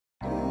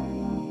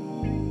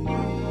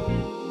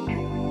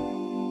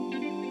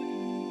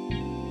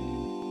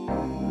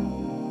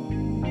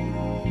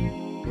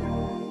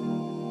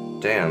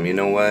Damn, you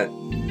know what?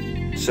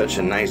 Such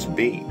a nice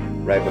beat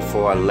right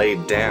before I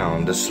lay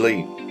down to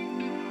sleep.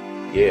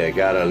 Yeah,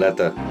 gotta let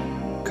the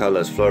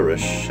colors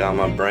flourish out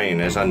my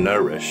brain as I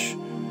nourish.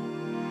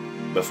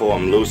 Before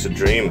I'm lucid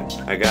dreaming,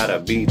 I gotta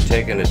be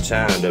taking the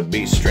time to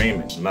be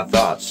streaming my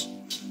thoughts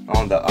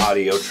on the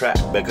audio track,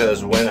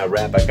 because when I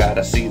rap I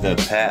gotta see the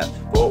path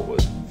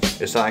forward.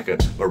 It's like a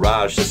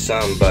mirage to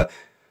some, but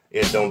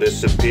it don't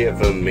disappear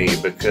for me,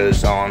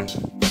 because on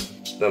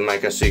the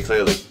mic I see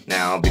clearly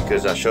now,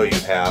 because I show you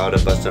how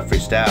to bust a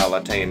freestyle.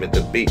 I tame it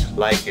the beat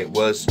like it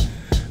was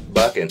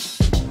bucking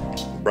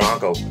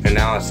Bronco, and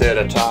now I sit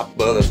atop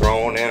of the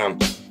throne and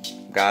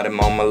I'm got him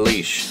on my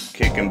leash,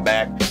 kicking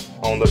back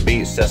on the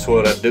beats. That's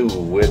what I do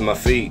with my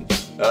feet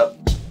up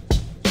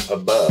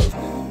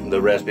above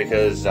the rest,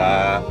 because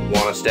I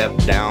wanna step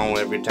down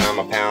every time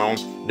I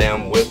pound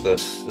them with the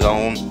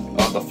zone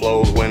of the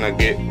flows when I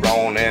get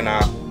grown, and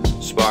I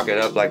spark it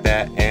up like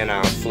that, and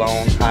I'm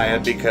flown higher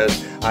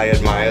because I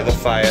admire the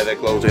fire that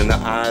glows in the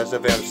eyes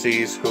of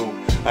MCs who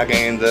I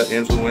gained the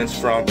influence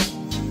from.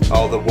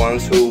 All the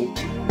ones who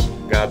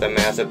got the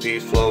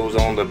masterpiece flows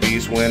on the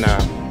beats. When I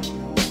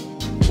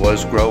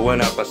was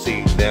growing up, I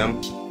see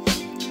them,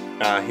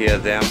 I hear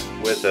them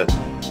with the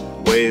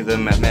way the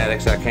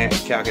mathematics I can't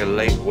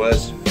calculate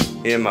was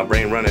in my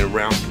brain running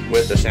around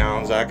with the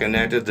sounds. I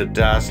connected the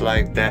dots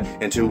like that,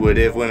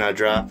 intuitive when I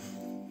drop.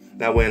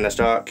 Now when I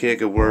start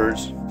kicking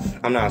words,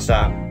 I'm not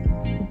stop.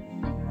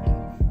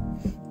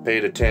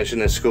 Paid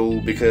attention in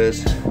school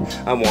because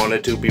I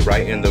wanted to be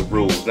right in the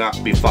rules,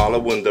 not be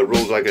following the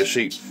rules like a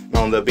sheep.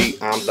 On the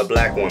beat, I'm the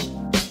black one,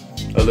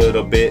 a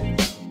little bit,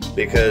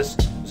 because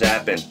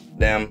zapping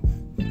them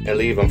and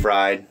leave them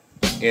fried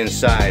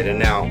inside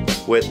and out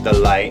with the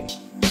light.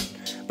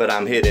 But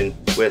I'm hidden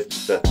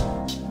with the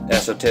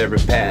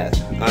esoteric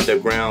path,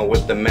 underground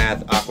with the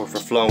math, aquifer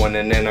flowing,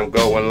 and then I'm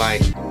going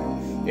like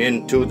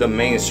into the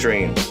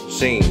mainstream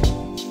scene,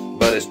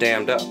 but it's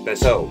dammed up, and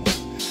so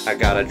I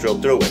gotta drill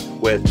through it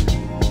with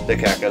the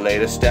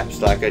calculator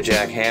steps like a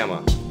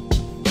jackhammer.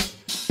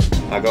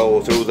 I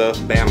go through the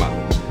Bama,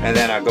 and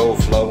then I go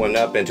flowing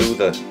up into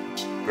the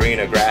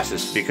greener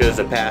grasses, because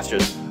the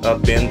pastures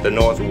up in the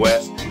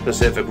northwest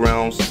Pacific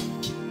realms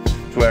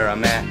is where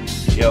I'm at.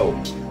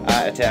 Yo,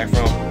 I attack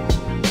from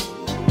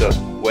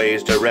the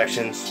ways,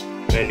 directions,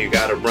 and you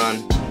gotta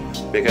run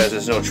because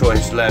there's no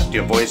choice left.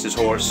 Your voice is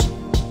hoarse,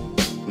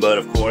 but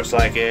of course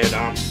like it,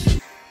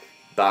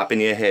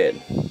 bopping your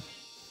head.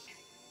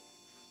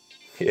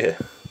 Yeah.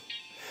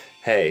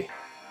 Hey,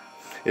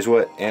 is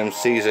what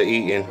MCs are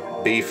eating,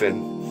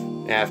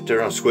 beefing,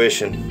 after I'm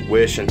squishing,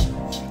 wishing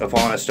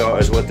upon a star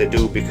is what they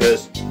do,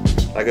 because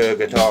like a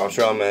guitar I'm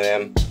strumming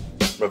them,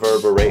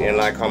 reverberating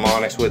like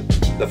harmonics with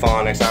the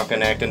phonics. I'm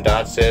connecting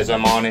dots as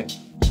I'm on it,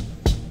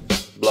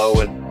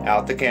 blowing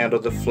out the candle,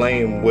 the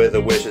flame with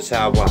a wish is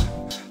how I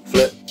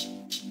flip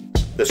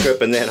the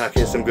script, and then I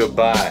kiss them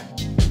goodbye.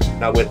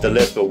 Not with the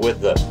lips, but with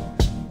the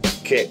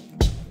kick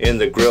in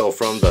the grill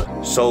from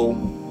the sole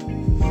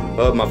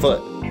of my foot.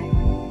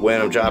 When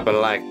I'm dropping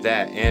like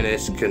that and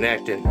it's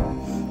connecting,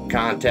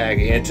 contact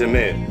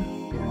intimate,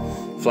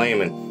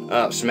 flaming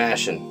up,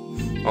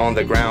 smashing on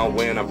the ground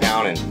when I'm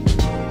pounding.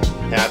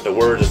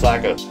 Afterwards it's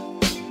like a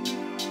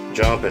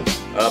jumping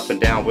up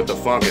and down with the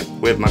funkin'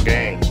 with my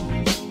gang.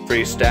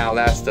 Freestyle,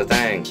 that's the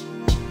thing.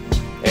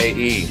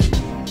 AE,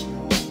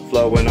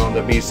 flowing on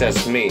the beats,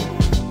 that's me.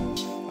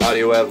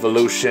 Audio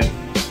evolution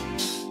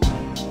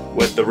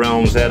with the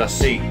realms that I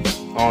see.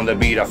 On the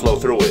beat I flow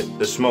through it,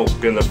 the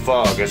smoke and the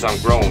fog as I'm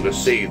grown to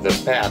see the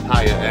path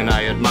higher, and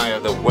I admire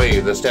the way,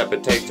 the step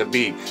it takes to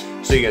be,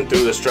 seeing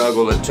through the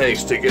struggle it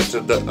takes to get to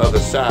the other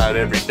side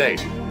every day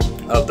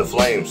of the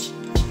flames.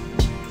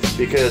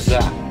 Because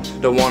I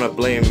don't want to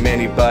blame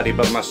anybody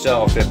but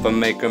myself if I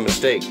make a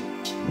mistake.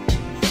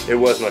 It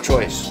was my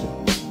choice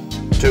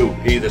to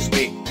either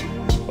speak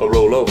or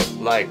roll over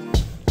like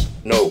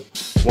no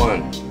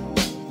one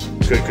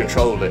could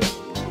control it.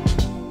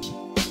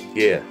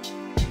 Yeah.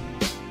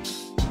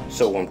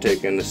 So I'm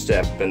taking a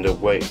step in the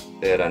way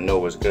that I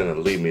know is gonna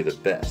leave me the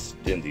best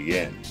in the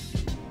end.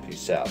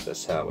 Peace out,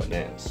 that's how it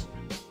ends.